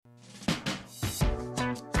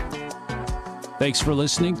Thanks for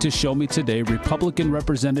listening to Show Me Today. Republican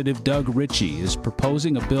Representative Doug Ritchie is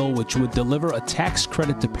proposing a bill which would deliver a tax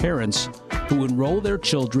credit to parents who enroll their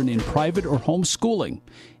children in private or homeschooling.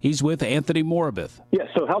 He's with Anthony Morabith. Yeah,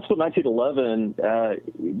 so House Bill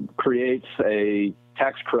 1911 creates a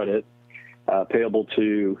tax credit payable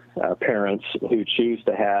to parents who choose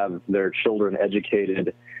to have their children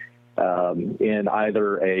educated in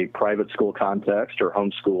either a private school context or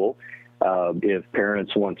homeschool. If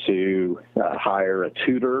parents want to hire a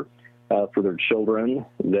tutor for their children,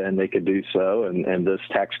 then they could do so, and this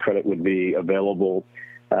tax credit would be available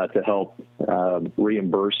to help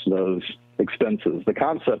reimburse those expenses. The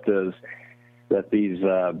concept is that these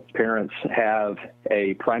parents have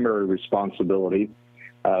a primary responsibility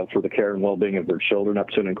for the care and well-being of their children, up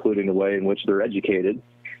to and including the way in which they're educated.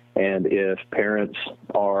 And if parents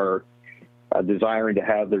are desiring to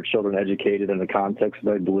have their children educated in the context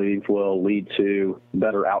they believe will lead to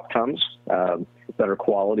better outcomes, better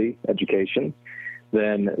quality education,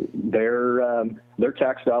 then their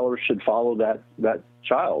tax dollars should follow that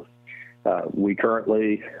child. We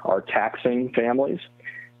currently are taxing families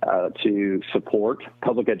to support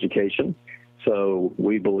public education. So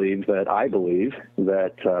I believe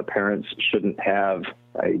that parents shouldn't have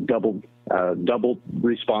a double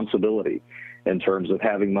responsibility in terms of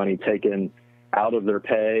having money taken out of their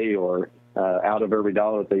pay or out of every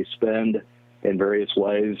dollar that they spend in various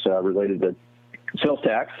ways related to sales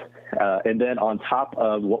tax. And then on top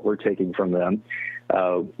of what we're taking from them,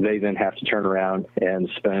 they then have to turn around and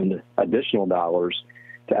spend additional dollars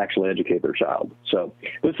to actually educate their child. So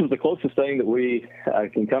this is the closest thing that we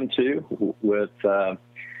can come to with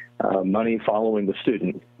money following the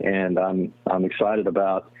student. And I'm excited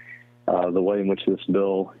about the way in which this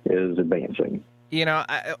bill is advancing. You know,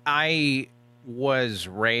 I was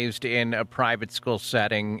raised in a private school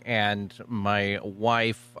setting, and my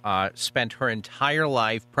wife spent her entire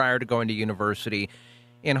life prior to going to university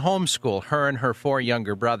in homeschool, her and her 4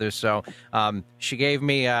 younger brothers. So she gave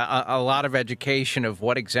me a lot of education of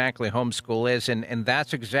what exactly homeschool is, and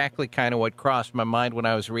that's exactly kind of what crossed my mind when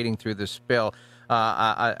I was reading through this bill.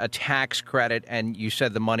 A tax credit, and you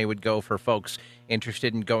said the money would go for folks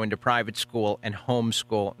interested in going to private school and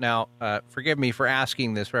homeschool. Now, forgive me for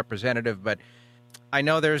asking this, Representative, but I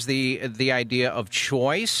know there's the idea of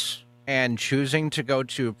choice and choosing to go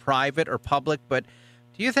to private or public, but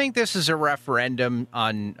do you think this is a referendum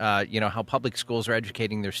on, how public schools are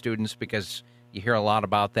educating their students? Because you hear a lot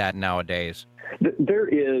about that nowadays. There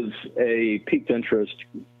is a piqued interest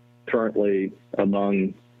currently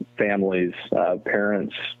among families,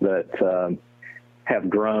 parents that have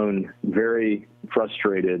grown very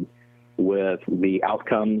frustrated with the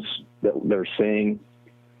outcomes that they're seeing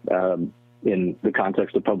in the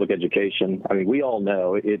context of public education. I mean, we all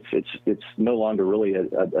know it's no longer really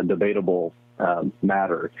a debatable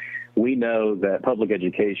matter. We know that public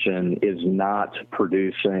education is not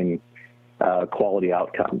producing quality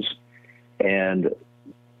outcomes, and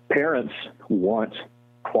parents want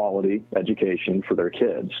quality education for their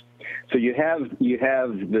kids. So you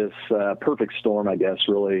have this perfect storm, I guess,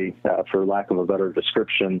 really, for lack of a better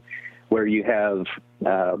description, where you have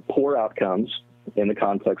poor outcomes in the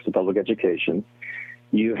context of public education.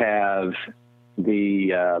 You have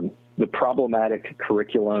the problematic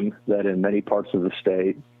curriculum that in many parts of the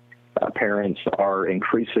state parents are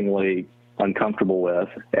increasingly uncomfortable with,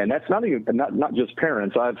 and that's not just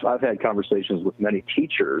parents. I've had conversations with many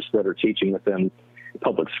teachers that are teaching within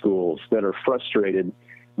public schools that are frustrated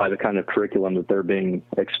by the kind of curriculum that they're being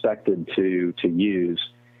expected to use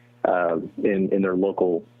in their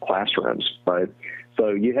local classrooms, right?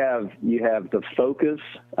 So you have the focus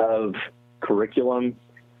of curriculum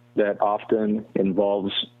that often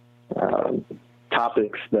involves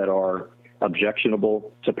topics that are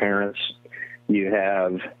objectionable to parents. You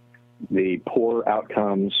have the poor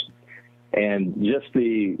outcomes and just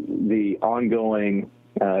the ongoing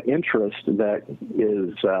interest that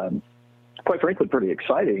is, quite frankly, pretty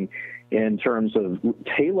exciting in terms of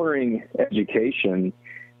tailoring education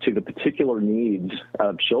to the particular needs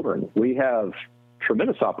of children. We have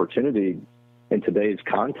tremendous opportunity in today's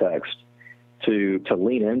context to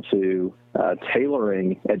lean into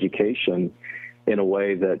tailoring education in a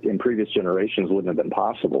way that in previous generations wouldn't have been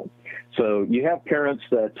possible. So you have parents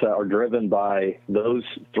that are driven by those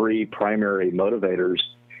 3 primary motivators,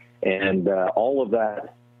 and all of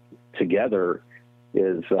that together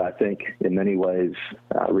is, I think, in many ways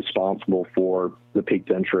responsible for the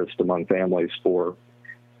piqued interest among families for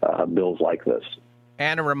bills like this.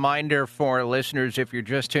 And a reminder for listeners, if you're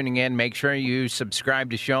just tuning in, make sure you subscribe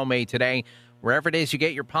to Show Me Today. wherever it is you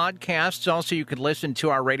get your podcasts. Also, you can listen to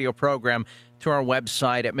our radio program to our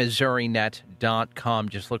website at MissouriNet.com.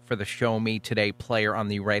 Just look for the Show Me Today player on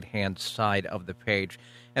the right-hand side of the page.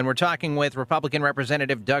 And we're talking with Republican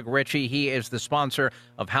Representative Doug Ritchie. He is the sponsor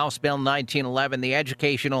of House Bill 1911, the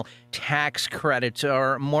educational tax credit,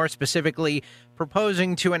 or more specifically,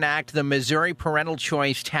 proposing to enact the Missouri Parental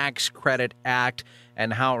Choice Tax Credit Act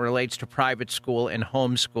and how it relates to private school and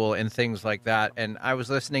homeschool and things like that. And I was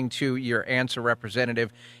listening to your answer,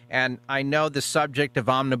 Representative, and I know the subject of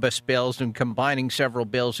omnibus bills and combining several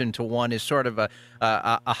bills into one is sort of a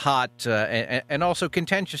hot and also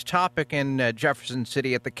contentious topic in Jefferson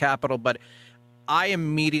City at the Capitol, but I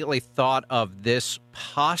immediately thought of this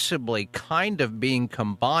possibly kind of being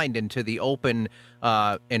combined into the open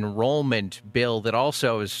enrollment bill that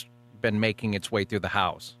also has been making its way through the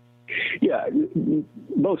House. Yeah,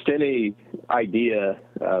 most any idea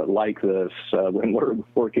like this, when we're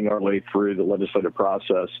working our way through the legislative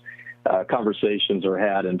process, conversations are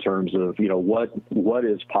had in terms of, what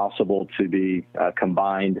is possible to be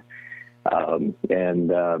combined.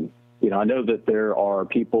 I know that there are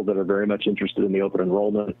people that are very much interested in the open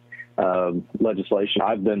enrollment legislation.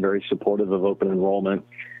 I've been very supportive of open enrollment.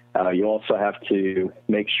 You also have to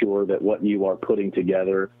make sure that what you are putting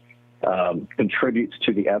together contributes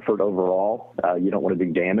to the effort overall. You don't want to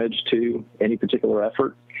do damage to any particular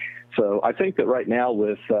effort. So I think that right now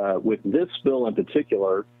with this bill in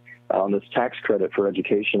particular, on this tax credit for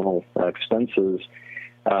educational expenses,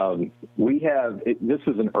 this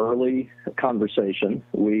is an early conversation.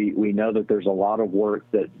 We know that there's a lot of work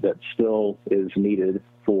that still is needed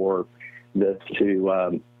for this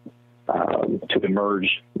to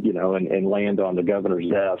emerge, and land on the governor's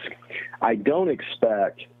desk. I don't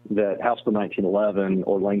expect that House Bill 1911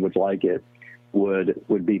 or language like it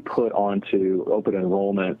would be put onto open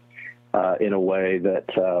enrollment in a way that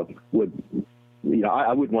I wouldn't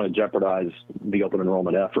want to jeopardize the open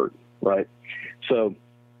enrollment effort, right? So,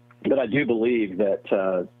 but I do believe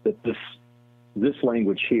that this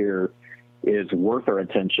language here is worth our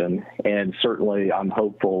attention, and certainly I'm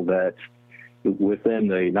hopeful that within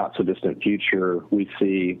the not-so-distant future, we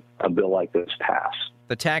see a bill like this pass.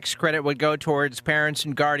 The tax credit would go towards parents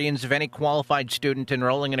and guardians of any qualified student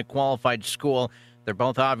enrolling in a qualified school. They're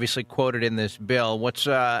both obviously quoted in this bill. What's,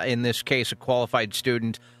 in this case, a qualified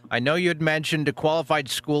student? I know you had mentioned a qualified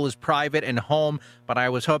school is private and home, but I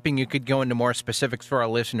was hoping you could go into more specifics for our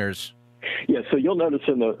listeners. Yeah, so you'll notice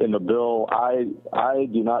in the bill, I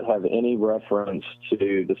do not have any reference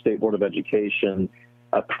to the State Board of Education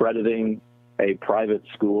accrediting a private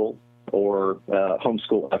school or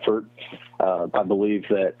homeschool effort. I believe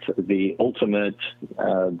that the ultimate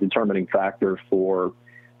determining factor for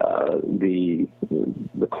the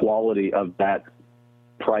quality of that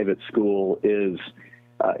private school is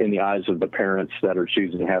in the eyes of the parents that are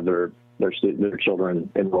choosing to have their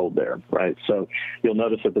children enrolled there, right? So you'll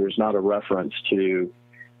notice that there's not a reference to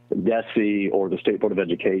DESE or the State Board of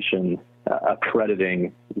Education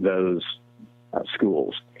accrediting those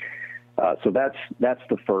schools. So that's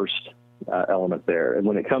the first element there. And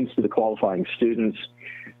when it comes to the qualifying students,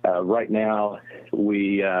 right now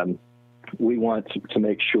we want to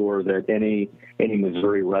make sure that any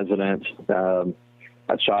Missouri resident,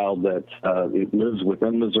 a child that lives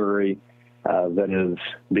within Missouri, that is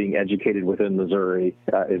being educated within Missouri,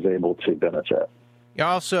 is able to benefit.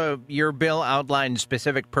 Also, your bill outlines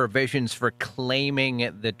specific provisions for claiming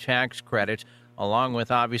the tax credit, along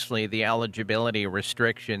with, obviously, the eligibility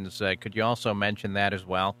restrictions. Could you also mention that as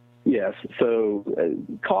well? Yes. So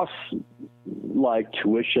costs like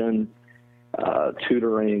tuition,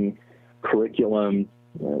 tutoring, curriculum,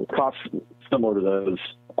 costs similar to those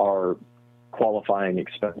are qualifying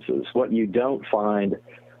expenses. What you don't find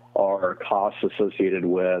are costs associated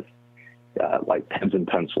with like pens and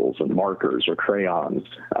pencils and markers or crayons,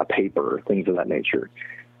 paper, things of that nature.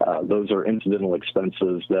 Those are incidental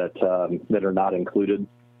expenses that are not included,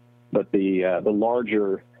 but the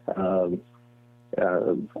larger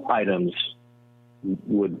items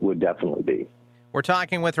would definitely be. We're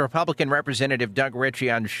talking with Republican Representative Doug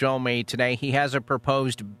Ritchie on Show Me today. He has a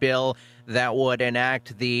proposed bill that would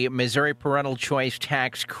enact the Missouri Parental Choice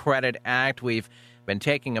Tax Credit Act. We've been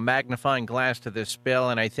taking a magnifying glass to this bill,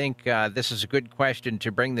 and I think this is a good question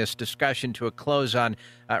to bring this discussion to a close on.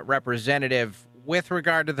 Representative, with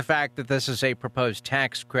regard to the fact that this is a proposed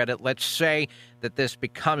tax credit, let's say that this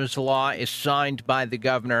becomes law, is signed by the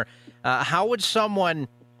governor, how would someone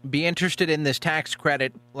be interested in this tax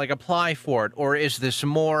credit, apply for it? Or is this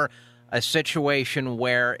more a situation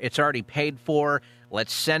where it's already paid for,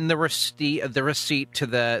 let's send the receipt to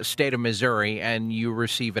the state of Missouri and you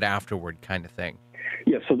receive it afterward kind of thing?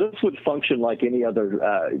 Yeah, so this would function like any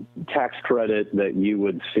other tax credit that you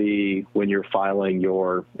would see when you're filing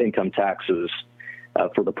your income taxes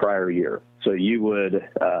for the prior year. So you would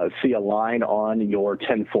see a line on your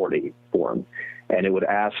 1040 form, and it would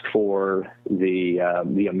ask for the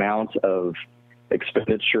amount of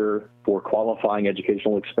expenditure for qualifying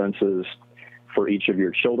educational expenses for each of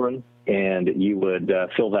your children, and you would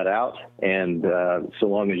fill that out. And so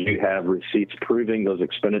long as you have receipts proving those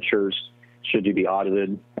expenditures, should you be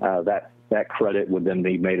audited, that credit would then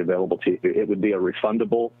be made available to you. It would be a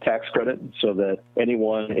refundable tax credit, so that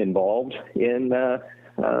anyone involved in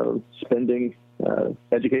spending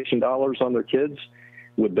education dollars on their kids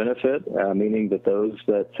would benefit, meaning that those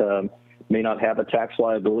that may not have a tax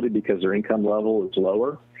liability because their income level is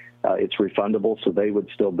lower, it's refundable, so they would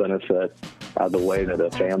still benefit the way that a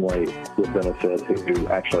family would benefit who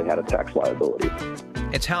actually had a tax liability.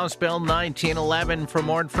 It's House Bill 1911. For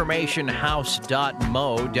more information, house.mo.gov.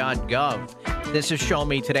 This is Show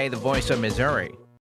Me Today, the voice of Missouri.